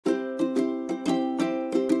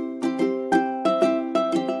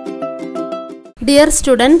Dear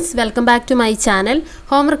students, welcome back to my channel.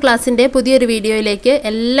 Homework classinte പുതിയൊരു വീഡിയോയിലേക്ക്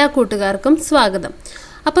എല്ലാ കൂട്ടുകാർക്കും സ്വാഗതം.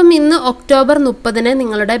 അപ്പം ഇന്ന് ഒക്ടോബർ 30ന്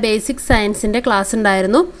നിങ്ങളുടെ ബേസിക് സയൻസിന്റെ ക്ലാസ്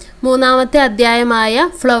ഉണ്ടായിരുന്നു. മൂന്നാമത്തെ അധ്യായമായ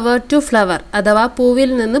ഫ്ലവർ ടു ഫ്ലവർ അഥവാ പൂവിൽ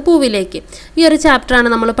നിന്ന് പൂവിലേക്ക്. ഈ ഒരു ചാപ്റ്റർ ആണ്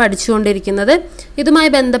നമ്മൾ പഠിച്ചുകൊണ്ടിരിക്കുന്നത്. ഇതുമായി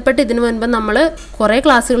ബന്ധപ്പെട്ട് ഇതിനു മുൻപ് നമ്മൾ കുറേ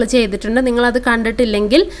ക്ലാസ്സുകൾ ചെയ്തിട്ടുണ്ട്. നിങ്ങൾ അത്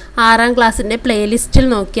കണ്ടിട്ടില്ലെങ്കിൽ 6ാം ക്ലാസ്സിന്റെ പ്ലേലിസ്റ്റിൽ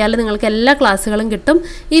നോക്കിയാൽ നിങ്ങൾക്ക് എല്ലാ ക്ലാസ്സുകളും കിട്ടും.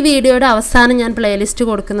 ഈ വീഡിയോയുടെ അവസാനം ഞാൻ പ്ലേലിസ്റ്റ്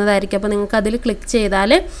കൊടുക്കുന്നതായിരിക്കും. അപ്പോൾ നിങ്ങൾക്ക് അതിൽ ക്ലിക്ക്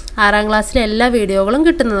ചെയ്താൽ 6ാം ക്ലാസ്സിലെ എല്ലാ വീഡിയോകളും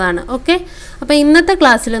കിട്ടുന്നതാണ്. ഓക്കേ? അപ്പോൾ ഇന്നത്തെ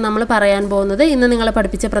ക്ലാസ്സിൽ നമ്മൾ പറയാൻ പോകുന്നത് ഇന്ന് നിങ്ങൾ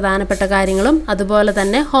പഠിപ്പിച്ച പ്രധാനപ്പെട്ട കാര്യങ്ങളും അതുപോലെ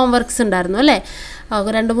തന്നെ ഹോംവർക്ക്സ് ഉണ്ടായിരുന്നു അല്ലേ?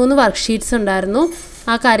 2-3 വർക്ക്ഷീറ്റ്സ് ഉണ്ടായിരുന്നു.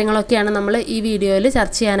 ആ കാര്യങ്ങളൊക്കെയാണ് നമ്മൾ ഈ വീഡിയോയിൽ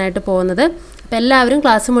ചർച്ച ചെയ്യാനായിട്ട് പോകുന്നത്. അപ്പോൾ എല്ലാവരും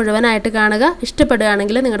ക്ലാസ് മുഴുവനായിട്ട് കാണുക.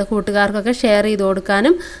 ഇഷ്ടപ്പെടുകയാണെങ്കിൽ നിങ്ങളുടെ കൂട്ടുകാർക്കൊക്കെ ഷെയർ ചെയ്ത്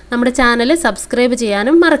കൊടുക്കാനും നമ്മുടെ ചാനൽ സബ്സ്ക്രൈബ്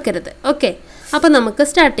ചെയ്യാനും മറക്കരുത്. ഓക്കെ, അപ്പോൾ നമുക്ക്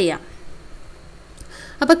സ്റ്റാർട്ട് ചെയ്യാം.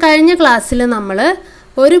 അപ്പോൾ കഴിഞ്ഞ ക്ലാസ്സിൽ നമ്മൾ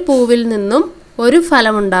ഒരു പൂവിൽ നിന്നും ഒരു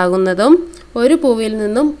ഫലം ഉണ്ടാകുന്നതും ഒരു പൂവിൽ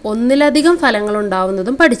നിന്നും ഒന്നിലധികം ഫലങ്ങൾ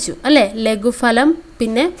ഉണ്ടാവുന്നതും പഠിച്ചു അല്ലേ? ലഘുഫലം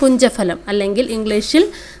പിന്നെ പുഞ്ചഫലം അല്ലെങ്കിൽ ഇംഗ്ലീഷിൽ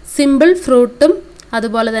സിമ്പിൾ ഫ്രൂട്ടും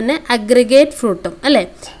അതുപോലെ തന്നെ അഗ്രിഗേറ്റ് ഫ്രൂട്ടും അല്ലേ?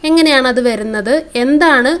 എങ്ങനെയാണ് അത് വരുന്നത്,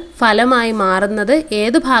 എന്താണ് ഫലമായി മാറുന്നത്,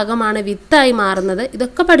 ഏത് ഭാഗമാണ് വിത്തായി മാറുന്നത്,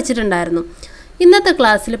 ഇതൊക്കെ പഠിച്ചിട്ടുണ്ടായിരുന്നു. ഇന്നത്തെ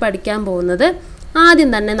ക്ലാസ്സിൽ പഠിക്കാൻ പോകുന്നത്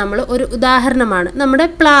ആദ്യം തന്നെ നമ്മൾ ഒരു ഉദാഹരണമാണ്. നമ്മുടെ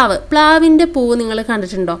പ്ലാവിൻ്റെ പൂവ് നിങ്ങൾ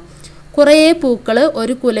കണ്ടിട്ടുണ്ടോ? കുറേ പൂക്കൾ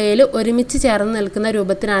ഒരു കുലയിൽ ഒരുമിച്ച് ചേർന്ന് നിൽക്കുന്ന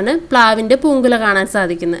രൂപത്തിലാണ് പ്ലാവിൻ്റെ പൂങ്കുല കാണാൻ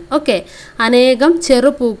സാധിക്കുന്നത്. ഓക്കെ, അനേകം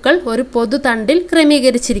ചെറുപൂക്കൾ ഒരു പൊതുതണ്ടിൽ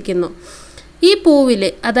ക്രമീകരിച്ചിരിക്കുന്നു. ഈ പൂവിൽ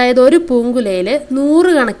അതായത് ഒരു പൂങ്കുലയിൽ 100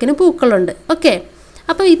 കണക്കിന് പൂക്കളുണ്ട്. ഓക്കെ,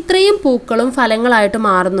 അപ്പോൾ ഇത്രയും പൂക്കളും ഫലങ്ങളായിട്ട്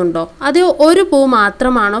മാറുന്നുണ്ടോ, അതോ ഒരു പൂ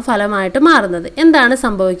മാത്രമാണോ ഫലമായിട്ട് മാറുന്നത്? എന്താണ്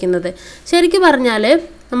സംഭവിക്കുന്നത്? ശരിക്കും പറഞ്ഞാൽ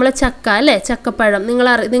നമ്മളെ ചക്ക അല്ലേ, ചക്കപ്പഴം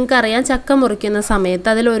നിങ്ങൾക്കറിയാം. ചക്ക മുറിക്കുന്ന സമയത്ത്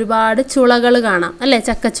അതിൽ ഒരുപാട് ചുളകൾ കാണാം അല്ലേ,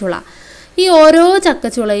 ചക്കച്ചുള. ഈ ഓരോ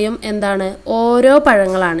ചക്കച്ചുളയും എന്താണ്? ഓരോ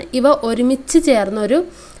പഴങ്ങളാണ്. ഇവ ഒരുമിച്ച് ചേർന്നൊരു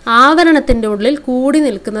ആവരണത്തിൻ്റെ ഉള്ളിൽ കൂടി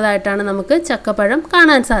നിൽക്കുന്നതായിട്ടാണ് നമുക്ക് ചക്കപ്പഴം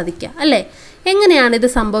കാണാൻ സാധിക്കുക അല്ലേ? എങ്ങനെയാണ് ഇത്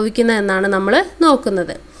സംഭവിക്കുന്നത് എന്നാണ് നമ്മൾ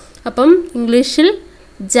നോക്കുന്നത്. അപ്പം ഇംഗ്ലീഷിൽ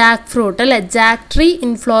ജാക്ക് ഫ്രൂട്ട് അല്ലേ, ജാക്ക് ട്രീ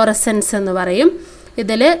ഇൻഫ്ലോറസൻസ് എന്ന് പറയും.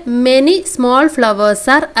 ഇതിൽ many small flowers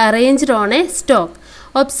are arranged on A stock.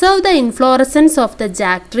 Observe the inflorescence of the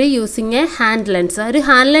Jack tree using A hand lens. ഒരു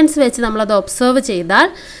ഹാൻഡ് ലെൻസ് വെച്ച് നമ്മളത് ഒബ്സർവ് ചെയ്താൽ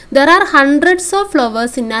there are hundreds of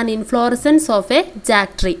flowers in an inflorescence of A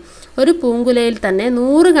Jack tree. ഒരു പൂങ്കുലയിൽ തന്നെ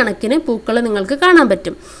 100 കണക്കിന് പൂക്കൾ നിങ്ങൾക്ക് കാണാൻ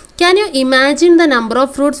പറ്റും. Can you imagine the number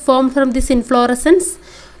of fruits form from this inflorescence?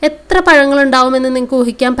 എത്ര പഴങ്ങളുണ്ടാവുമെന്ന് നിങ്ങൾക്ക്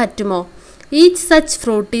ഊഹിക്കാൻ പറ്റുമോ? Each such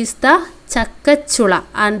fruit is the ചക്കച്ചുള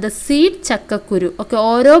and the seed ചക്കക്കുരു. ഓക്കെ,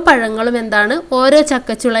 ഓരോ പഴങ്ങളും എന്താണ്? ഓരോ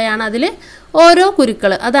ചക്കച്ചുളയാണ്, അതിൽ ഓരോ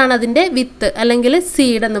കുരുക്കൾ, അതാണ് അതിൻ്റെ വിത്ത് അല്ലെങ്കിൽ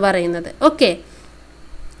സീഡ് എന്ന് പറയുന്നത്. ഓക്കെ,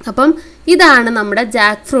 അപ്പം ഇതാണ് നമ്മുടെ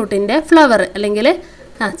ജാക്ക് ഫ്രൂട്ടിൻ്റെ ഫ്ലവർ അല്ലെങ്കിൽ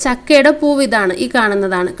ചക്കയുടെ പൂവ്. ഇതാണ്, ഈ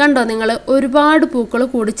കാണുന്നതാണ്. കണ്ടോ നിങ്ങൾ? ഒരുപാട് പൂക്കൾ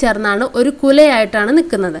കൂടിച്ചേർന്നാണ് ഒരു കുലയായിട്ടാണ്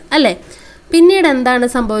നിൽക്കുന്നത് അല്ലേ? പിന്നീട് എന്താണ്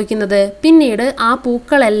സംഭവിക്കുന്നത്? പിന്നീട് ആ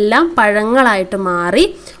പൂക്കളെല്ലാം പഴങ്ങളായിട്ട് മാറി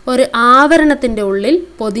ഒരു ആവരണത്തിൻ്റെ ഉള്ളിൽ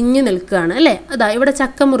പൊതിഞ്ഞു നിൽക്കുകയാണ് അല്ലേ? അതാ ഇവിടെ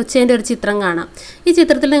ചക്ക മുറിച്ചതിൻ്റെ ഒരു ചിത്രം കാണാം. ഈ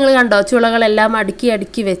ചിത്രത്തിൽ നിങ്ങൾ കണ്ടോ? ചുളകളെല്ലാം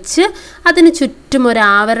അടുക്കി വെച്ച് അതിന് ചുറ്റും ഒരു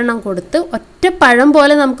ആവരണം കൊടുത്ത് ഒറ്റ പഴം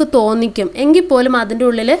പോലെ നമുക്ക് തോന്നിക്കും. എങ്കിൽ പോലും അതിൻ്റെ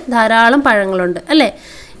ഉള്ളിൽ ധാരാളം പഴങ്ങളുണ്ട് അല്ലേ?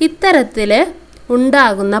 ഇത്തരത്തിൽ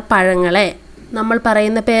ഉണ്ടാകുന്ന പഴങ്ങളെ നമ്മൾ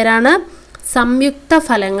പറയുന്ന പേരാണ് സംയുക്ത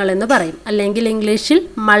ഫലങ്ങൾ എന്ന് പറയും, അല്ലെങ്കിൽ ഇംഗ്ലീഷിൽ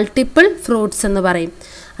മൾട്ടിപ്പിൾ ഫ്രൂട്ട്സ് എന്ന് പറയും.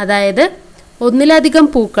 അതായത് ഒന്നിലധികം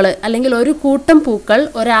പൂക്കൾ അല്ലെങ്കിൽ ഒരു കൂട്ടം പൂക്കൾ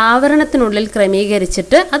ഒരാവരണത്തിനുള്ളിൽ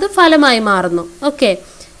ക്രമീകരിച്ചിട്ട് അത് ഫലമായി മാറുന്നു. ഓക്കെ,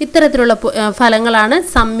 ഇത്തരത്തിലുള്ള ഫലങ്ങളാണ്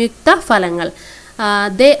സംയുക്ത ഫലങ്ങൾ.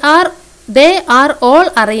 They are all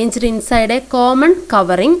arranged inside a common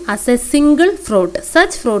covering as a single fruit.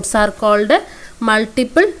 Such fruits are called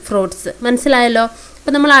multiple fruits. മനസ്സിലായല്ലോ?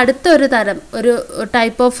 അപ്പോൾ നമ്മൾ അടുത്ത ഒരു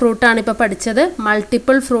ടൈപ്പ് ഓഫ് ഫ്രൂട്ടാണ് ഇപ്പോൾ പഠിച്ചത്,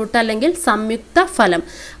 മൾട്ടിപ്പിൾ ഫ്രൂട്ട് അല്ലെങ്കിൽ സംയുക്ത ഫലം.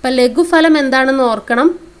 അപ്പോൾ ലഘുഫലം എന്താണെന്ന് ഓർക്കണം,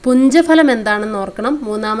 പുഞ്ചഫലം എന്താണെന്ന് ഓർക്കണം.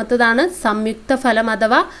 മൂന്നാമത്തേതാണ് സംയുക്ത ഫലം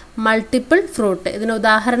അഥവാ മൾട്ടിപ്പിൾ ഫ്രൂട്ട്. ഇതിന്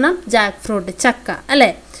ഉദാഹരണം ജാക്ക് ഫ്രൂട്ട്, ചക്ക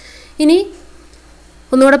അല്ലേ? ഇനി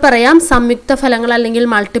ഒന്നുകൂടെ പറയാം, സംയുക്ത ഫലങ്ങൾ അല്ലെങ്കിൽ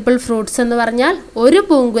മൾട്ടിപ്പിൾ ഫ്രൂട്ട്സ് എന്ന് പറഞ്ഞാൽ ഒരു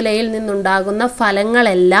പൂങ്കുലയിൽ നിന്നുണ്ടാകുന്ന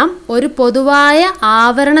ഫലങ്ങളെല്ലാം ഒരു പൊതുവായ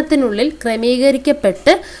ആവരണത്തിനുള്ളിൽ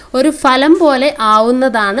ക്രമീകരിക്കപ്പെട്ട് ഒരു ഫലം പോലെ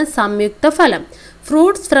ആവുന്നതാണ് സംയുക്ത ഫലം.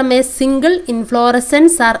 Fruits from a single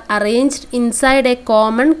inflorescence are arranged inside a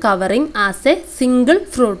common covering as a single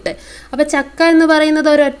fruit. അപ്പോൾ ചക്ക എന്ന് പറയുന്നത്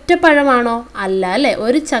ഒരൊറ്റ പഴമാണോ? അല്ല അല്ലേ?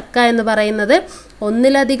 ഒരു ചക്ക എന്ന് പറയുന്നത്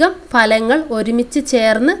ഒന്നിലധികം ഫലങ്ങൾ ഒരുമിച്ച്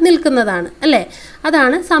ചേർന്ന് നിൽക്കുന്നതാണ് അല്ലേ?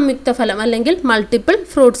 അതാണ് സംയുക്ത ഫലം അല്ലെങ്കിൽ മൾട്ടിപ്പിൾ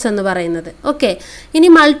ഫ്രൂട്ട്സ് എന്ന് പറയുന്നത്. ഓക്കെ, ഇനി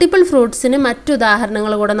മൾട്ടിപ്പിൾ ഫ്രൂട്ട്സിന് മറ്റു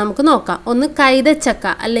ഉദാഹരണങ്ങൾ കൂടെ നമുക്ക് നോക്കാം. ഒന്ന് കൈതച്ചക്ക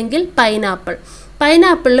അല്ലെങ്കിൽ പൈനാപ്പിൾ.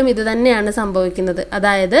 പൈനാപ്പിളിലും ഇത് തന്നെയാണ് സംഭവിക്കുന്നത്.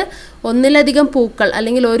 അതായത് ഒന്നിലധികം പൂക്കൾ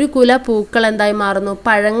അല്ലെങ്കിൽ ഒരു കുല പൂക്കൾ എന്തായി മാറുന്നു,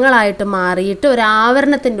 പഴങ്ങളായിട്ട് മാറിയിട്ട് ഒരു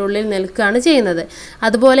ആവരണത്തിൻ്റെ ഉള്ളിൽ നിൽക്കുകയാണ് ചെയ്യുന്നത്.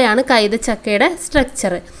 അതുപോലെയാണ് കൈതച്ചക്കയുടെ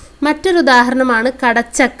സ്ട്രക്ചർ. മറ്റൊരു ഉദാഹരണമാണ്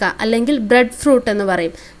കടച്ചക്ക അല്ലെങ്കിൽ ബ്രെഡ് ഫ്രൂട്ട് എന്ന്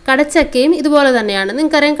പറയും. കടച്ചക്കയും ഇതുപോലെ തന്നെയാണ്.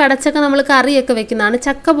 നിങ്ങൾക്കറിയാം, കടച്ചക്ക നമ്മൾ കറിയൊക്കെ വെക്കുന്നതാണ്.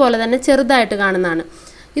 ചക്ക പോലെ തന്നെ ചെറുതായിട്ട് കാണുന്നതാണ്.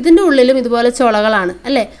 ഇതിൻ്റെ ഉള്ളിലും ഇതുപോലെ ചുളകളാണ്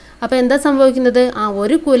അല്ലേ. അപ്പോൾ എന്താ സംഭവിക്കുന്നത്,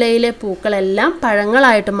 ഒരു കുലയിലെ പൂക്കളെല്ലാം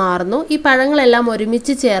പഴങ്ങളായിട്ട് മാറുന്നു. ഈ പഴങ്ങളെല്ലാം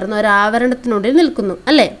ഒരുമിച്ച് ചേർന്ന് ഒരു ആവരണത്തിനുള്ളിൽ നിൽക്കുന്നു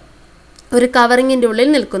അല്ലേ, ഒരു കവറിങ്ങിൻ്റെ ഉള്ളിൽ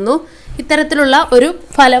നിൽക്കുന്നു. ഇത്തരത്തിലുള്ള ഒരു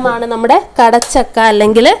ഫലമാണ് നമ്മുടെ കടച്ചക്ക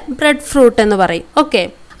അല്ലെങ്കിൽ ബ്രെഡ് ഫ്രൂട്ട് എന്ന് പറയും. ഓക്കെ,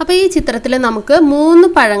 അപ്പോൾ ഈ ചിത്രത്തിൽ നമുക്ക് 3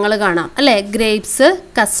 പഴങ്ങൾ കാണാം അല്ലേ. Grapes,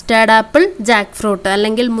 custard apple, Jack fruit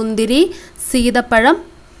അല്ലെങ്കിൽ മുന്തിരി, സീതപ്പഴം,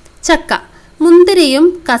 ചക്ക. മുന്തിരിയും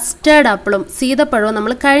കസ്റ്റേർഡ് ആപ്പിളും സീതപ്പഴവും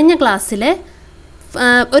നമ്മൾ കഴിഞ്ഞ ക്ലാസ്സിലെ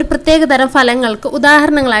ഒരു പ്രത്യേക തരം ഫലങ്ങൾക്ക്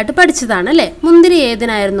ഉദാഹരണങ്ങളായിട്ട് പഠിച്ചതാണ് അല്ലേ. മുന്തിരി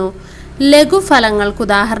ഏതിനായിരുന്നു, ലഘുഫലങ്ങൾക്ക്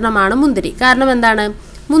ഉദാഹരണമാണ് മുന്തിരി. കാരണം എന്താണ്,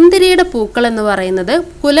 മുന്തിരിയുടെ പൂക്കൾ എന്ന് പറയുന്നത്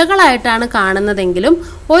കുലകളായിട്ടാണ് കാണുന്നതെങ്കിലും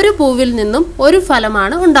ഒരു പൂവിൽ നിന്നും ഒരു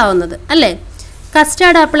ഫലമാണ് ഉണ്ടാവുന്നത് അല്ലേ.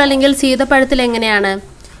 കസ്റ്റേർഡ് ആപ്പിൾ അല്ലെങ്കിൽ സീതപ്പഴത്തിൽ എങ്ങനെയാണ്,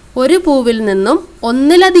 ഒരു പൂവിൽ നിന്നും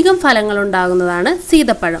ഒന്നിലധികം ഫലങ്ങൾ ഉണ്ടാകുന്നതാണ്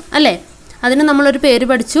സീതപ്പഴം അല്ലേ. അതിന് നമ്മളൊരു പേര്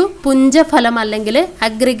പഠിച്ചു, പുഞ്ചഫലം അല്ലെങ്കിൽ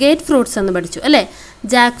അഗ്രിഗേറ്റ് ഫ്രൂട്ട്സ് എന്ന് പഠിച്ചു അല്ലേ.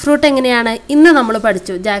 ജാക്ക് ഫ്രൂട്ട് എങ്ങനെയാണ്, ഇന്ന് നമ്മൾ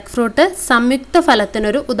പഠിച്ചു. ജാക്ക് ഫ്രൂട്ട് സംയുക്ത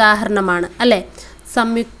ഫലത്തിനൊരു ഉദാഹരണമാണ് അല്ലേ.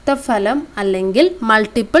 സംയുക്ത ഫലം അല്ലെങ്കിൽ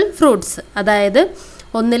മൾട്ടിപ്പിൾ ഫ്രൂട്ട്സ്, അതായത്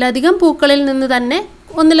ഒന്നിലധികം പൂക്കളിൽ നിന്ന് തന്നെ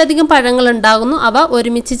ഒന്നിലധികം പഴങ്ങൾ ഉണ്ടാകുന്നു, അവ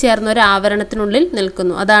ഒരുമിച്ച് ചേർന്ന ഒരു ആവരണത്തിനുള്ളിൽ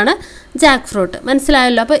നിൽക്കുന്നു. അതാണ് ജാക്ക് ഫ്രൂട്ട്.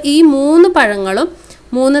 മനസ്സിലായല്ലോ. അപ്പോൾ ഈ 3 പഴങ്ങളും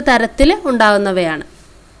 3 തരത്തിൽ ഉണ്ടാകുന്നവയാണ്.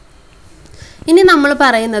 ഇനി നമ്മൾ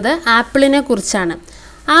പറയുന്നത് ആപ്പിളിനെ കുറിച്ചാണ്.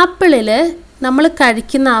 ആപ്പിളിൽ നമ്മൾ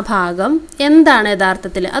കഴിക്കുന്ന ആ ഭാഗം എന്താണ്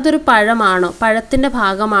യഥാർത്ഥത്തിൽ, അതൊരു പഴമാണോ, പഴത്തിൻ്റെ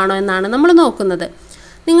ഭാഗമാണോ എന്നാണ് നമ്മൾ നോക്കുന്നത്.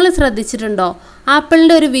 നിങ്ങൾ ശ്രദ്ധിച്ചിട്ടുണ്ടോ,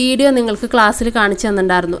 ആപ്പിളിൻ്റെ ഒരു വീഡിയോ നിങ്ങൾക്ക് ക്ലാസ്സിൽ കാണിച്ചു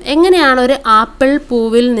തന്നിട്ടുണ്ടായിരുന്നു. എങ്ങനെയാണ് ഒരു ആപ്പിൾ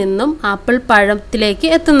പൂവിൽ നിന്നും ആപ്പിൾ പഴത്തിലേക്ക്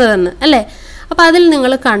എത്തുന്നതെന്ന് അല്ലേ. അപ്പോൾ അതിൽ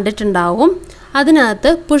നിങ്ങൾ കണ്ടിട്ടുണ്ടാവും, അതിനകത്ത്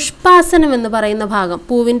പുഷ്പാസനം എന്ന് പറയുന്ന ഭാഗം,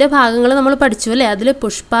 പൂവിൻ്റെ ഭാഗങ്ങൾ നമ്മൾ പഠിച്ചു അല്ലേ. അതിൽ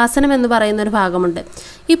പുഷ്പാസനം എന്ന് പറയുന്ന ഒരു ഭാഗമുണ്ട്.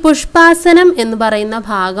 ഈ പുഷ്പാസനം എന്ന് പറയുന്ന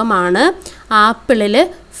ഭാഗമാണ് ആപ്പിളിൽ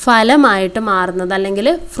ഫലമായിട്ട് മാറുന്നത് അല്ലെങ്കിൽ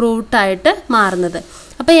ഫ്രൂട്ടായിട്ട് മാറുന്നത്.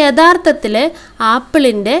 അപ്പോൾ യഥാർത്ഥത്തിൽ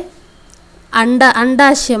ആപ്പിളിൻ്റെ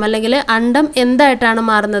അണ്ടാശയം അല്ലെങ്കിൽ അണ്ടം എന്തായിട്ടാണ്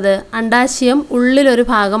മാറുന്നത്, അണ്ടാശയം ഉള്ളിലൊരു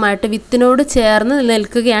ഭാഗമായിട്ട് വിത്തിനോട് ചേർന്ന്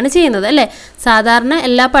നിൽക്കുകയാണ് ചെയ്യുന്നത് അല്ലേ. സാധാരണ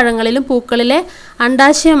എല്ലാ പഴങ്ങളിലും പൂക്കളിലെ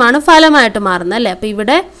അണ്ടാശയമാണ് ഫലമായിട്ട് മാറുന്നത് അല്ലേ. അപ്പോൾ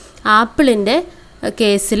ഇവിടെ ആപ്പിളിൻ്റെ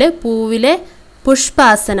കേസിൽ പൂവിലെ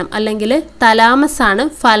പുഷ്പാസനം അല്ലെങ്കിൽ തലാമസാണ്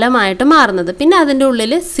ഫലമായിട്ട് മാറുന്നത്. പിന്നെ അതിൻ്റെ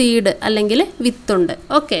ഉള്ളിൽ സീഡ് അല്ലെങ്കിൽ വിത്തുണ്ട്.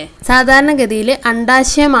 ഓക്കെ, സാധാരണഗതിയിൽ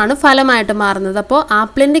അണ്ടാശയമാണ് ഫലമായിട്ട് മാറുന്നത്. അപ്പോൾ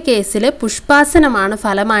ആപ്പിളിൻ്റെ കേസിൽ പുഷ്പാസനമാണ്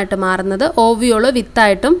ഫലമായിട്ട് മാറുന്നത്. ഓവിയോള്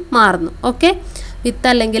വിത്തായിട്ടും മാറുന്നു. ഓക്കെ, വിത്ത്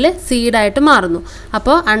അല്ലെങ്കിൽ സീഡായിട്ട് മാറുന്നു.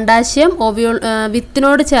 അപ്പോൾ അണ്ടാശയം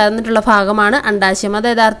വിത്തിനോട് ചേർന്നിട്ടുള്ള ഭാഗമാണ് അണ്ടാശയം. അത്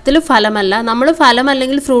യഥാർത്ഥത്തിൽ ഫലമല്ല. നമ്മൾ ഫലം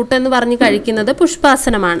അല്ലെങ്കിൽ ഫ്രൂട്ട് എന്ന് പറഞ്ഞ് കഴിക്കുന്നത്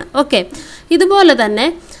പുഷ്പാസനമാണ്. ഓക്കെ, ഇതുപോലെ തന്നെ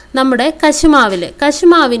നമ്മുടെ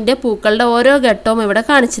കശുമാവിൻ്റെ പൂക്കളുടെ ഓരോ ഘട്ടവും ഇവിടെ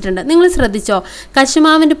കാണിച്ചിട്ടുണ്ട്. നിങ്ങൾ ശ്രദ്ധിച്ചോ,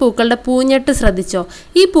 കശുമാവിൻ്റെ പൂക്കളുടെ പൂഞ്ഞെട്ട് ശ്രദ്ധിച്ചോ.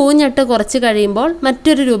 ഈ പൂഞ്ഞെട്ട് കുറച്ച് കഴിയുമ്പോൾ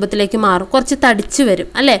മറ്റൊരു രൂപത്തിലേക്ക് മാറും, കുറച്ച് തടിച്ചു വരും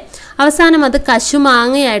അല്ലേ. അവസാനം അത്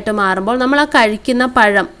കശുമാങ്ങയായിട്ട് മാറുമ്പോൾ നമ്മൾ ആ കഴിക്കുന്ന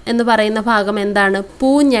പഴം എന്ന് പറയുന്ന ഭാഗം എന്താണ്,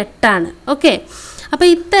 പൂഞ്ഞെട്ടാണ്. ഓക്കെ, അപ്പോൾ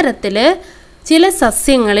ഇത്തരത്തിൽ ചില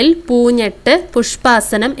സസ്യങ്ങളിൽ പൂഞ്ഞെട്ട്,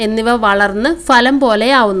 പുഷ്പാസനം എന്നിവ വളർന്ന് ഫലം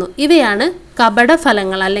പോലെയാവുന്നു. ഇവയാണ്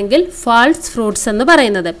കപടഫലങ്ങൾ അല്ലെങ്കിൽ ഫാൾസ് ഫ്രൂട്ട്സ് എന്ന്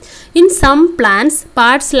പറയുന്നത്. In some plants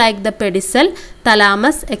parts like the pedicel,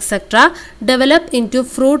 thalamus etcetera develop in to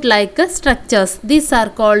fruit like structures. These are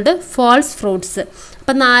called false fruits.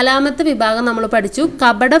 അപ്പം 4ാമത്തെ വിഭാഗം നമ്മൾ പഠിച്ചു,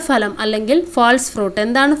 കപടഫലം അല്ലെങ്കിൽ ഫാൾസ് ഫ്രൂട്ട്.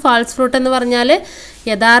 എന്താണ് ഫാൾസ് ഫ്രൂട്ട് എന്ന് പറഞ്ഞാൽ,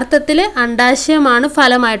 യഥാർത്ഥത്തിൽ അണ്ടാശയമാണ്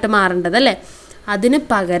ഫലമായിട്ട് മാറേണ്ടത് അല്ലേ. അതിന്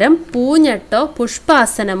പകരം പൂഞ്ഞെട്ടോ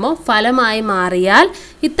പുഷ്പാസനമോ ഫലമായി മാറിയാൽ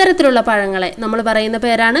ഇത്തരത്തിലുള്ള പഴങ്ങളെ നമ്മൾ പറയുന്ന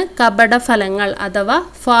പേരാണ് കപടഫലങ്ങൾ അഥവാ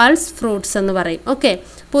ഫാൾസ് ഫ്രൂട്ട്സ് എന്ന് പറയും. ഓക്കെ,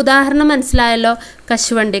 അപ്പോൾ ഉദാഹരണം മനസ്സിലായല്ലോ.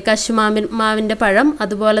 കശുമാവിൻ്റെ പഴം,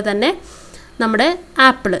 അതുപോലെ തന്നെ നമ്മുടെ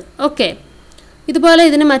ആപ്പിള്. ഓക്കെ, ഇതുപോലെ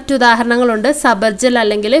ഇതിന് മറ്റുദാഹരണങ്ങളുണ്ട്. സബർജൽ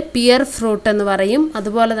അല്ലെങ്കിൽ പിയർ ഫ്രൂട്ട് എന്ന് പറയും.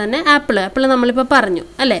 അതുപോലെ തന്നെ ആപ്പിൾ നമ്മളിപ്പോൾ പറഞ്ഞു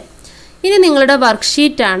അല്ലേ. ഇനി നിങ്ങളുടെ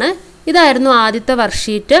വർക്ക്ഷീറ്റാണ്. ഇതായിരുന്നു ആദ്യത്തെ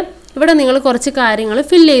വർക്ക്ഷീറ്റ്. ഇവിടെ നിങ്ങൾ കുറച്ച് കാര്യങ്ങൾ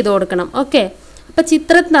ഫില്ല് ചെയ്ത് കൊടുക്കണം. ഓക്കെ, അപ്പോൾ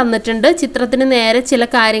ചിത്രം തന്നിട്ടുണ്ട്, ചിത്രത്തിന് നേരെ ചില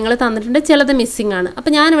കാര്യങ്ങൾ തന്നിട്ടുണ്ട്, ചിലത് മിസ്സിംഗ് ആണ്.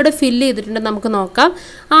 അപ്പോൾ ഞാനിവിടെ ഫില്ല് ചെയ്തിട്ടുണ്ട്, നമുക്ക് നോക്കാം.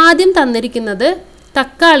 ആദ്യം തന്നിരിക്കുന്നത്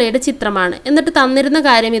തക്കാളിയുടെ ചിത്രമാണ്. എന്നിട്ട് തന്നിരുന്ന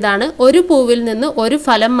കാര്യം ഇതാണ്, ഒരു പൂവിൽ നിന്ന് ഒരു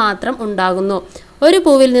ഫലം മാത്രം ഉണ്ടാകുന്നു. ഒരു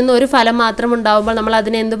പൂവിൽ നിന്ന് ഒരു ഫലം മാത്രം ഉണ്ടാകുമ്പോൾ നമ്മൾ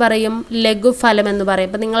അതിനെ എന്ത് പറയും, ലഘുഫലം എന്ന് പറയും.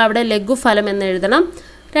 അപ്പോൾ നിങ്ങൾ അവിടെ ലഘുഫലം എന്ന് എഴുതണം.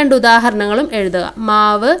 2 ഉദാഹരണങ്ങളും എഴുതുക.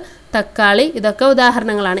 മാവ്, തക്കാളി, ഇതൊക്കെ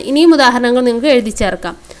ഉദാഹരണങ്ങളാണ്. ഇനിയും ഉദാഹരണങ്ങൾ നിങ്ങൾക്ക് എഴുതി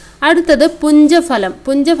ചേർക്കാം. അടുത്തത് പുഞ്ചഫലം.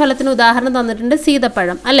 പുഞ്ചഫലത്തിന് ഉദാഹരണം തന്നിട്ടുണ്ട്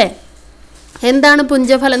സീതപ്പഴം അല്ലേ. എന്താണ്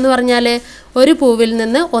പുഞ്ചഫലം എന്ന് പറഞ്ഞാൽ? ഒരു പൂവിൽ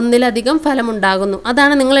നിന്ന് ഒന്നിലധികം ഫലം ഉണ്ടാകുന്നു.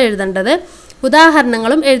 അതാണ് നിങ്ങൾ എഴുതേണ്ടത്.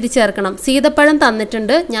 ഉദാഹരണങ്ങളും എഴുതി ചേർക്കണം. സീതപ്പഴം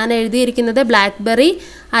തന്നിട്ടുണ്ട്, ഞാൻ എഴുതിയിരിക്കുന്നത് ബ്ലാക്ക്ബെറി,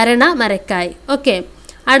 അരണ, മരക്കായ്. ഓക്കെ.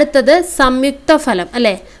 അടുത്തത് സംയുക്ത ഫലം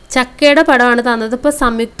അല്ലേ. ചക്കയുടെ പടമാണ് തന്നത്, ഇപ്പോൾ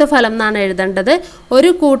സംയുക്ത ഫലം എന്നാണ് എഴുതേണ്ടത്. ഒരു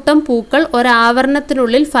കൂട്ടം പൂക്കൾ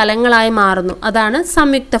ഒരാവരണത്തിനുള്ളിൽ ഫലങ്ങളായി മാറുന്നു, അതാണ്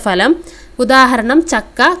സംയുക്ത ഫലം. ഉദാഹരണം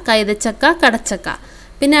ചക്ക, കൈതച്ചക്ക, കടച്ചക്ക.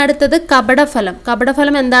 പിന്നെ അടുത്തത് കപടഫലം.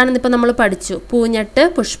 കപടഫലം എന്താണെന്ന് ഇപ്പോൾ നമ്മൾ പഠിച്ചു. പൂഞ്ഞെട്ട്,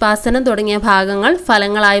 പുഷ്പാസനം തുടങ്ങിയ ഭാഗങ്ങൾ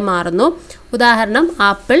ഫലങ്ങളായി മാറുന്നു. ഉദാഹരണം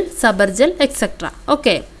ആപ്പിൾ, സബർജൽ, എക്സെട്ര.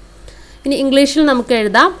 ഓക്കെ. ഇനി ഇംഗ്ലീഷിൽ നമുക്ക്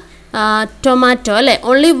എഴുതാം ടൊമാറ്റോ അല്ലേ.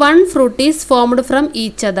 Only one fruit is formed from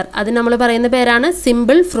each other. അത് നമ്മൾ പറയുന്ന പേരാണ്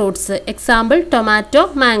simple fruits. Example tomato,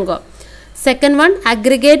 mango. Second one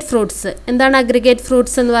aggregate fruits. എന്താണ് അഗ്രിഗേറ്റ്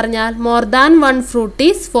ഫ്രൂട്ട്സ് എന്ന് പറഞ്ഞാൽ? More than one fruit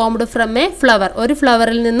is formed from A flower. ഒരു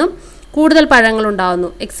ഫ്ലവറിൽ നിന്നും കൂടുതൽ പഴങ്ങൾ ഉണ്ടാകുന്നു.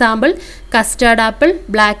 Example custard apple,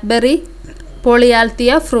 blackberry,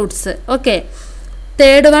 polyalthia fruits. Okay.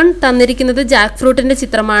 Third one തന്നിരിക്കുന്നത് ജാക്ക് ഫ്രൂട്ടിൻ്റെ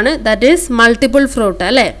ചിത്രമാണ്. ദാറ്റ് ഈസ് മൾട്ടിപ്പിൾ ഫ്രൂട്ട്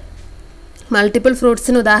അല്ലേ. മൾട്ടിപ്പിൾ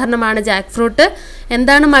ഫ്രൂട്ട്സിന് ഉദാഹരണമാണ് ജാക്ക് ഫ്രൂട്ട്.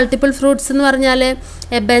 എന്താണ് മൾട്ടിപ്പിൾ ഫ്രൂട്ട്സ് എന്ന് പറഞ്ഞാൽ?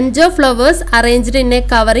 A bench of flowers arranged in A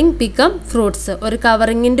covering become fruits. ഒരു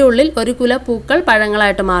കവറിങ്ങിൻ്റെ ഉള്ളിൽ ഒരു കുല പൂക്കൾ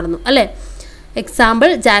പഴങ്ങളായിട്ട് മാറുന്നു അല്ലേ. Example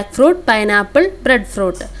Jack fruit, pineapple, bread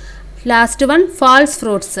fruit. Last one false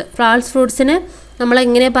fruits. False ഫ്രൂട്ട്സിന് നമ്മൾ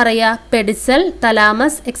എങ്ങനെ പറയുക? Pedicel,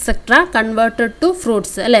 thalamus, etcetera converted to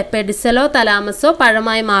fruits അല്ലേ. പെഡിസലോ തലാമസോ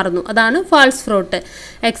പഴമായി മാറുന്നു, അതാണ് false fruit.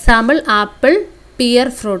 Example apple, peer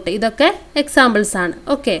fruit. ഇതൊക്കെ എക്സാമ്പിൾസ് ആണ്.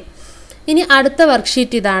 ഓക്കെ. ഇനി അടുത്ത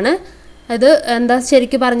വർക്ക്ഷീറ്റ് ഇതാണ്. ഇത് എന്താ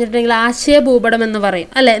ശരിക്കും പറഞ്ഞിട്ടുണ്ടെങ്കിൽ ആശയഭൂപടം എന്ന് പറയും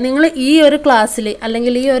അല്ലേ. നിങ്ങൾ ഈ ഒരു ക്ലാസ്സിൽ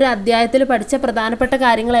അല്ലെങ്കിൽ ഈ ഒരു അധ്യായത്തിൽ പഠിച്ച പ്രധാനപ്പെട്ട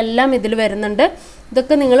കാര്യങ്ങളെല്ലാം ഇതിൽ വരുന്നുണ്ട്.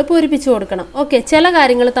 ഇതൊക്കെ നിങ്ങൾ പൂരിപ്പിച്ചു കൊടുക്കണം. ഓക്കെ. ചില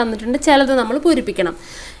കാര്യങ്ങൾ തന്നിട്ടുണ്ട്, ചിലത് നമ്മൾ പൂരിപ്പിക്കണം.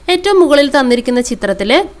 ഏറ്റവും മുകളിൽ തന്നിരിക്കുന്ന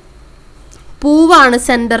ചിത്രത്തിൽ പൂവാണ്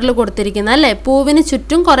സെൻറ്ററിൽ കൊടുത്തിരിക്കുന്നത് അല്ലേ. പൂവിന്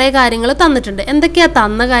ചുറ്റും കുറേ കാര്യങ്ങൾ തന്നിട്ടുണ്ട്. എന്തൊക്കെയാണ്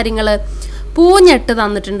തന്ന കാര്യങ്ങൾ? പൂഞ്ഞെട്ട്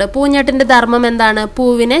തന്നിട്ടുണ്ട്. പൂഞ്ഞെട്ടിൻ്റെ ധർമ്മം എന്താണ്?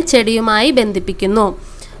 പൂവിനെ ചെടിയുമായി ബന്ധിപ്പിക്കുന്നു.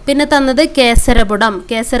 പിന്നെ തന്നത് കേസരപുടം.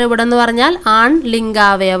 കേസരപുടം എന്ന് പറഞ്ഞാൽ ആൺ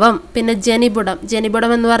ലിംഗാവയവം. പിന്നെ ജനിപുടം.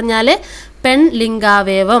 ജനിപുടം എന്ന് പറഞ്ഞാൽ പെൺ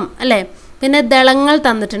ലിംഗാവയവം അല്ലേ. പിന്നെ ദളങ്ങൾ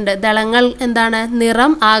തന്നിട്ടുണ്ട്. ദളങ്ങൾ എന്താണ്?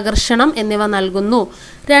 നിറം, ആകർഷണം എന്നിവ നൽകുന്നു.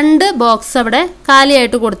 2 ബോക്സ് അവിടെ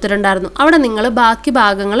കാലിയായിട്ട് കൊടുത്തിട്ടുണ്ടായിരുന്നു. അവിടെ നിങ്ങൾ ബാക്കി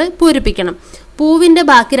ഭാഗങ്ങൾ പൂരിപ്പിക്കണം. പൂവിൻ്റെ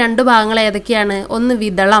ബാക്കി 2 ഭാഗങ്ങൾ ഏതൊക്കെയാണ്? ഒന്ന്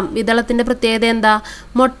വിതളം. വിതളത്തിൻ്റെ പ്രത്യേകത എന്താ?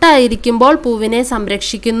 മൊട്ടായിരിക്കുമ്പോൾ പൂവിനെ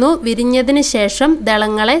സംരക്ഷിക്കുന്നു, വിരിഞ്ഞതിന് ശേഷം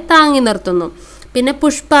ദളങ്ങളെ താങ്ങി നിർത്തുന്നു. പിന്നെ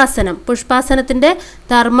പുഷ്പാസനം. പുഷ്പാസനത്തിൻ്റെ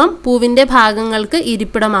ധർമ്മം പൂവിൻ്റെ ഭാഗങ്ങൾക്ക്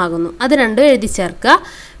ഇരിപ്പിടമാകുന്നു. അത് രണ്ടും എഴുതി ചേർക്കുക.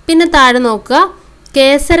 പിന്നെ താഴെ നോക്കുക,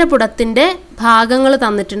 കേസരപുടത്തിൻ്റെ ഭാഗങ്ങൾ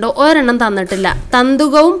തന്നിട്ടുണ്ട്, ഒരെണ്ണം തന്നിട്ടില്ല.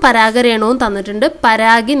 തന്തുകവും പരാഗരേണുവും തന്നിട്ടുണ്ട്,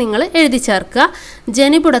 പരാഗി നിങ്ങൾ എഴുതി ചേർക്കുക.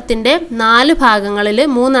 ജനിപുടത്തിൻ്റെ 4 ഭാഗങ്ങളിൽ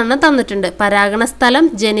 3 എണ്ണം തന്നിട്ടുണ്ട്. പരാഗണ സ്ഥലം,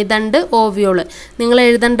 ജനിതണ്ട്, ഓവ്യൂള്. നിങ്ങൾ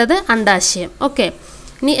എഴുതേണ്ടത് അണ്ടാശയം. ഓക്കെ.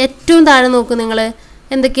 ഇനി ഏറ്റവും താഴെ നോക്കൂ നിങ്ങൾ,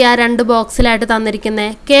 എന്തൊക്കെയാണ് 2 ബോക്സിലായിട്ട്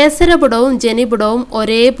തന്നിരിക്കുന്നത്? കേസരപുടവും ജനിപുടവും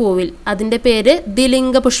ഒരേ പൂവിൽ. അതിൻ്റെ പേര്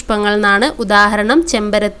ദ്വിലിംഗ പുഷ്പങ്ങൾ എന്നാണ്. ഉദാഹരണം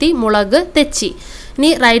ചെമ്പരത്തി, മുളക്, തെച്ചി. ഇനി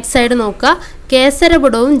റൈറ്റ് സൈഡ് നോക്കുക,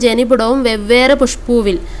 കേസരപുടവും ജനിപുടവും വെവ്വേറെ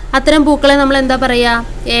പൂവിൽ. അത്തരം പൂക്കളെ നമ്മൾ എന്താ പറയുക?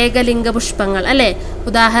 ഏകലിംഗ പുഷ്പങ്ങൾ അല്ലേ.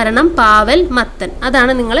 ഉദാഹരണം പാവൽ, മത്തൻ.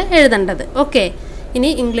 അതാണ് നിങ്ങൾ എഴുതേണ്ടത്. ഓക്കെ.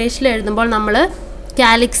 ഇനി ഇംഗ്ലീഷിൽ എഴുതുമ്പോൾ നമ്മൾ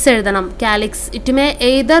കാലിക്സ് എഴുതണം. Calyx it may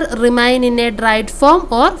either remain in A dried form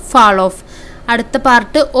or fall of. അടുത്ത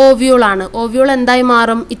പാർട്ട് ഓവ്യൂൾ ആണ്. ഓവ്യൂൾ എന്തായി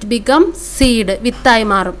മാറും? ഇറ്റ് ബിക്കം സീഡ്, വിത്തായി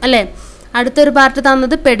മാറും അല്ലേ. അടുത്തൊരു പാർട്ട്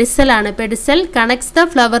തന്നത് പെഡിസലാണ്. Pedicel connects the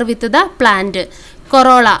flower with the plant.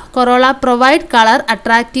 Corolla. Corolla provide colour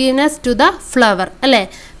attractiveness to the flower അല്ലേ.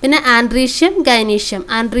 പിന്നെ ആൻഡ്രീഷ്യം, ഗൈനീഷ്യം.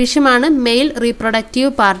 ആൻഡ്രീഷ്യം ആണ് mail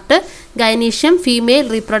reproductive part, gynoecium female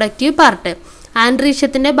reproductive part.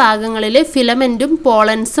 ആൻഡ്രീഷ്യത്തിൻ്റെ ഭാഗങ്ങളിൽ ഫിലമെൻറ്റും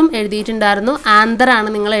പോളൻസും എഴുതിയിട്ടുണ്ടായിരുന്നു.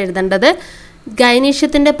 ആന്തറാണ് നിങ്ങൾ എഴുതേണ്ടത്.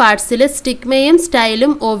 ഗൈനീഷ്യത്തിൻ്റെ പാർട്സിൽ സ്റ്റിഗ്മയും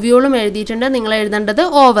സ്റ്റൈലും ഓവ്യൂളും എഴുതിയിട്ടുണ്ട്. നിങ്ങൾ എഴുതേണ്ടത്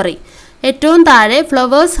ഓവറി. ഏറ്റവും താഴെ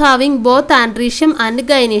flowers having both androecium and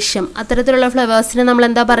gynoecium. അത്തരത്തിലുള്ള ഫ്ലവേഴ്സിനെ നമ്മൾ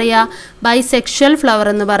എന്താ പറയുക? ബൈസെക്ഷൽ ഫ്ലവർ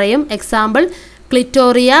എന്ന് പറയും. Example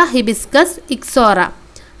clitoria, hibiscus, Ixora.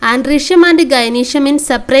 Androecium and gynoecium in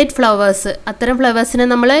separate flowers. അത്തരം ഫ്ലവേഴ്സിനെ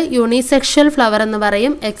നമ്മൾ യൂണിസെക്ഷൽ ഫ്ലവർ എന്ന്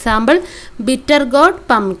പറയും. Example bitter God,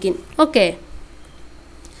 pumpkin. Okay.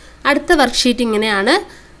 അടുത്ത വർക്ക്ഷീറ്റ് ഇങ്ങനെയാണ്.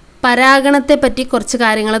 പരാഗണത്തെ പറ്റി കുറച്ച്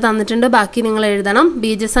കാര്യങ്ങൾ തന്നിട്ടുണ്ട്, ബാക്കി നിങ്ങൾ എഴുതണം.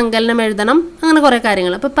 ബീജസങ്കലനം എഴുതണം, അങ്ങനെ കുറേ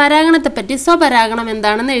കാര്യങ്ങൾ. അപ്പോൾ പരാഗണത്തെപ്പറ്റി സ്വപരാഗണം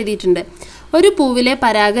എന്താണെന്ന് എഴുതിയിട്ടുണ്ട്. ഒരു പൂവിലെ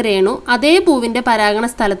പരാഗരേണു അതേ പൂവിൻ്റെ പരാഗണ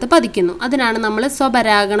സ്ഥലത്ത് പതിക്കുന്നു. അതിനാണ് നമ്മൾ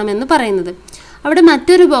സ്വപരാഗണം എന്ന് പറയുന്നത്. അവിടെ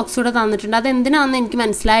മറ്റൊരു ബോക്സ് കൂടെ തന്നിട്ടുണ്ട്. അതെന്തിനാണെന്ന് എനിക്ക്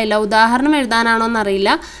മനസ്സിലായില്ല. ഉദാഹരണം എഴുതാനാണോ എന്നറിയില്ല.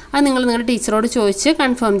 അത് നിങ്ങൾ നിങ്ങളുടെ ടീച്ചറോട് ചോദിച്ച്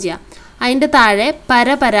കൺഫേം ചെയ്യാം. അതിൻ്റെ താഴെ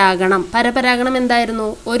പരപരാഗണം. പരപരാഗണം എന്തായിരുന്നു?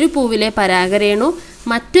 ഒരു പൂവിലെ പരാഗരേണു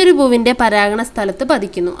മറ്റൊരു പൂവിൻ്റെ പരാഗണ സ്ഥലത്ത്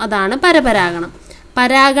പതിക്കുന്നു. അതാണ് പരപരാഗണം.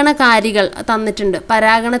 പരാഗണകാരികൾ തന്നിട്ടുണ്ട്.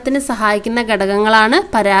 പരാഗണത്തിന് സഹായിക്കുന്ന ഘടകങ്ങളാണ്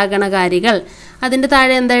പരാഗണകാരികൾ. അതിൻ്റെ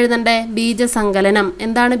താഴെ എന്താ എഴുതണ്ടേ? ബീജസങ്കലനം.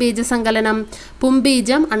 എന്താണ് ബീജസങ്കലനം?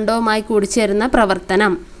 പുംബീജം അണ്ഡവുമായി കൂടിച്ചേരുന്ന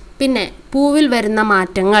പ്രവർത്തനം. പിന്നെ പൂവിൽ വരുന്ന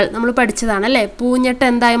മാറ്റങ്ങൾ നമ്മൾ പഠിച്ചതാണല്ലേ. പൂഞ്ഞെട്ട്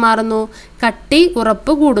എന്തായി മാറുന്നു? കട്ടി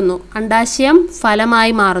ഉറപ്പ് കൂടുന്നു. അണ്ഡാശയം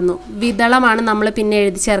ഫലമായി മാറുന്നു. വിതളമാണ് നമ്മൾ പിന്നെ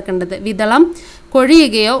എഴുതി ചേർക്കേണ്ടത്. വിതളം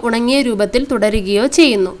കൊഴിയുകയോ ഉണങ്ങിയ രൂപത്തിൽ തുടരുകയോ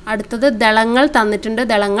ചെയ്യുന്നു. അടുത്തത് ദളങ്ങൾ തന്നിട്ടുണ്ട്.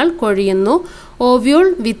 ദളങ്ങൾ കൊഴിയുന്നു. ഓവ്യൂൾ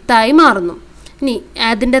വിത്തായി മാറുന്നു. ഇനി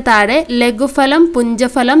അതിൻ്റെ താഴെ ലഘുഫലം,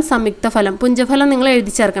 പുഞ്ചഫലം, സംയുക്തഫലം. പുഞ്ചഫലം നിങ്ങൾ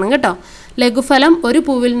എഴുതി ചേർക്കണം കേട്ടോ. ലഘുഫലം ഒരു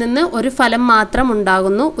പൂവിൽ നിന്ന് ഒരു ഫലം മാത്രം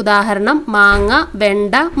ഉണ്ടാകുന്നു. ഉദാഹരണം മാങ്ങ,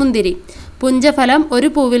 വെണ്ട, മുന്തിരി. പുഞ്ചഫലം ഒരു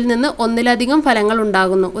പൂവിൽ നിന്ന് ഒന്നിലധികം ഫലങ്ങൾ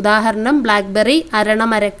ഉണ്ടാകുന്നു. ഉദാഹരണം ബ്ലാക്ക്ബെറി,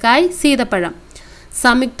 അരണമരക്കായ്, സീതപ്പഴം.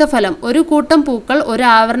 സംയുക്തഫലം ഒരു കൂട്ടം പൂക്കൾ ഒരു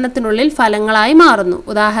ആവരണത്തിനുള്ളിൽ ഫലങ്ങളായി മാറുന്നു.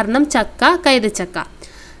 ഉദാഹരണം ചക്ക, കൈതച്ചക്ക.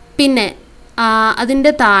 പിന്നെ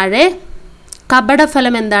അതിൻ്റെ താഴെ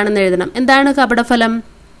കപടഫലം എന്താണെന്ന് എഴുതണം. എന്താണ് കപടഫലം?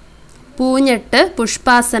 പൂഞ്ഞെട്ട്,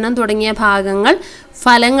 പുഷ്പാസനം തുടങ്ങിയ ഭാഗങ്ങൾ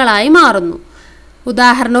ഫലങ്ങളായി മാറുന്നു.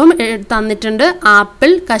 ഉദാഹരണവും തന്നിട്ടുണ്ട്.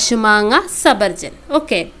 ആപ്പിൾ, കശുമാങ്ങ, സബർജൻ.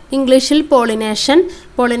 ഓക്കെ. ഇംഗ്ലീഷിൽ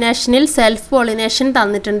പോളിനേഷനിൽ സെൽഫ് പോളിനേഷൻ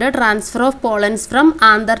തന്നിട്ടുണ്ട്. Transfer of pollens from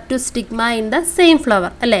anther to stigma in the same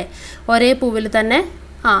flower. അല്ലേ, ഒരേ പൂവിൽ തന്നെ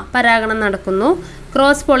പരാഗണം നടക്കുന്നു.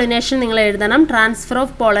 ക്രോസ് പോളിനേഷൻ നിങ്ങൾ എഴുതണം. Transfer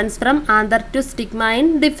of pollens from anther to stigma in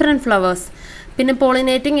different flowers. പിന്നെ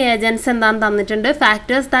പോളിനേറ്റിംഗ് ഏജൻറ്റ്സ് എന്താണെന്ന് തന്നിട്ടുണ്ട്.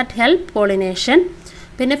 Factors that help pollination.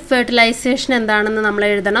 പിന്നെ ഫെർട്ടിലൈസേഷൻ എന്താണെന്ന് നമ്മൾ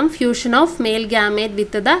എഴുതണം. Fusion of male gamete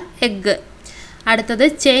with the egg. അടുത്തത്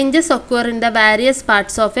changes occur in the various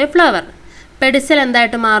parts of A flower. Pedicel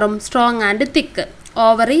എന്തായിട്ട് മാറും? Strong and thick.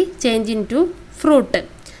 Ovary change in to fruit.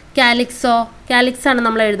 Calyx ആണ്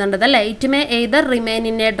നമ്മൾ എഴുതേണ്ടത് അല്ലേ. It may either remain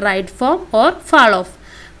in A dried form or fall of.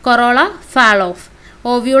 Corolla fall of.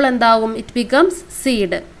 Ovule എന്താകും? It becomes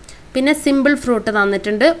seed. പിന്നെ simple fruit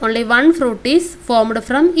തന്നിട്ടുണ്ട്. Only one fruit is formed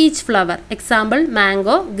from each flower. Example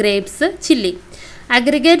mango, grapes, chilli.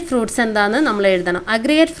 Aggregate fruits എന്താണെന്ന് നമ്മൾ എഴുതണം.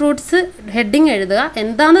 Aggregate fruits heading എഴുതുക.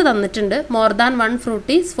 എന്താണെന്ന് തന്നിട്ടുണ്ട്. More than one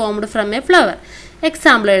fruit is formed from A flower.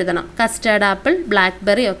 Example എഴുതണം. Custard apple,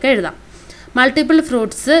 blackberry ഒക്കെ എഴുതാം. മൾട്ടിപ്പിൾ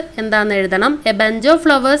ഫ്രൂട്ട്സ് എന്താണെന്ന് എഴുതണം. A bunch of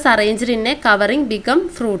flowers arranged in A covering become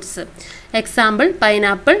fruits. Example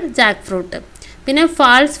pineapple, Jack fruit. പിന്നെ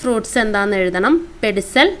false fruits എന്താണെന്ന് എഴുതണം.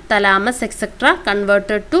 Pedicel, thalamus etcetera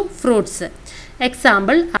converted to fruits.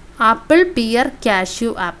 Example apple, peer, cashew,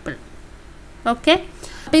 apple. Okay.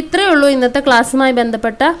 അപ്പോൾ ഇത്രയേ ഉള്ളൂ ഇന്നത്തെ ക്ലാസ്സുമായി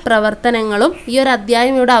ബന്ധപ്പെട്ട പ്രവർത്തനങ്ങളും. ഈ ഒരു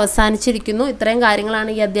അധ്യായം ഇവിടെ അവസാനിച്ചിരിക്കുന്നു. ഇത്രയും കാര്യങ്ങളാണ്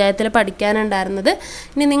ഈ അധ്യായത്തിൽ പഠിക്കാനുണ്ടായിരുന്നത്.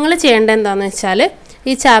 ഇനി നിങ്ങൾ ചെയ്യേണ്ടത് എന്താണെന്ന് വെച്ചാൽ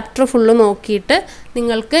ഈ ചാപ്റ്റർ ഫുള്ള് നോക്കിയിട്ട്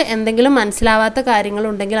നിങ്ങൾക്ക് എന്തെങ്കിലും മനസ്സിലാവാത്ത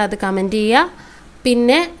കാര്യങ്ങളുണ്ടെങ്കിൽ അത് കമൻറ്റ് ചെയ്യുക.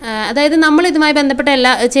 പിന്നെ അതായത് നമ്മൾ ഇതുമായി ബന്ധപ്പെട്ട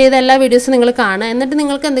ചെയ്ത എല്ലാ വീഡിയോസും നിങ്ങൾ കാണുക. എന്നിട്ട്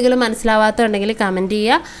നിങ്ങൾക്ക് എന്തെങ്കിലും മനസ്സിലാവാത്തുണ്ടെങ്കിൽ കമൻറ്റ്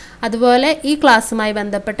ചെയ്യുക. അതുപോലെ ഈ ക്ലാസ്സുമായി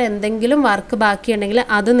ബന്ധപ്പെട്ട എന്തെങ്കിലും വർക്ക് ബാക്കിയുണ്ടെങ്കിൽ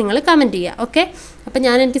അത് നിങ്ങൾ കമൻറ്റ് ചെയ്യുക. ഓക്കെ. അപ്പോൾ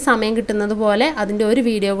എനിക്ക് സമയം കിട്ടുന്നത് പോലെ അതിൻ്റെ ഒരു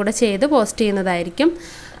വീഡിയോ കൂടെ ചെയ്ത് പോസ്റ്റ് ചെയ്യുന്നതായിരിക്കും.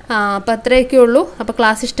 അപ്പോൾ അത്രയൊക്കെ ഉള്ളൂ. അപ്പോൾ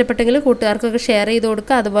ക്ലാസ് ഇഷ്ടപ്പെട്ടെങ്കിൽ കൂട്ടുകാർക്കൊക്കെ ഷെയർ ചെയ്ത്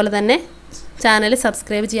കൊടുക്കുക. അതുപോലെ തന്നെ ചാനൽ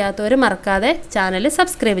സബ്സ്ക്രൈബ് ചെയ്യാത്തവർ മറക്കാതെ ചാനൽ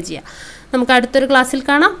സബ്സ്ക്രൈബ് ചെയ്യുക. നമുക്ക് അടുത്തൊരു ക്ലാസ്സിൽ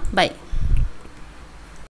കാണാം. ബൈ.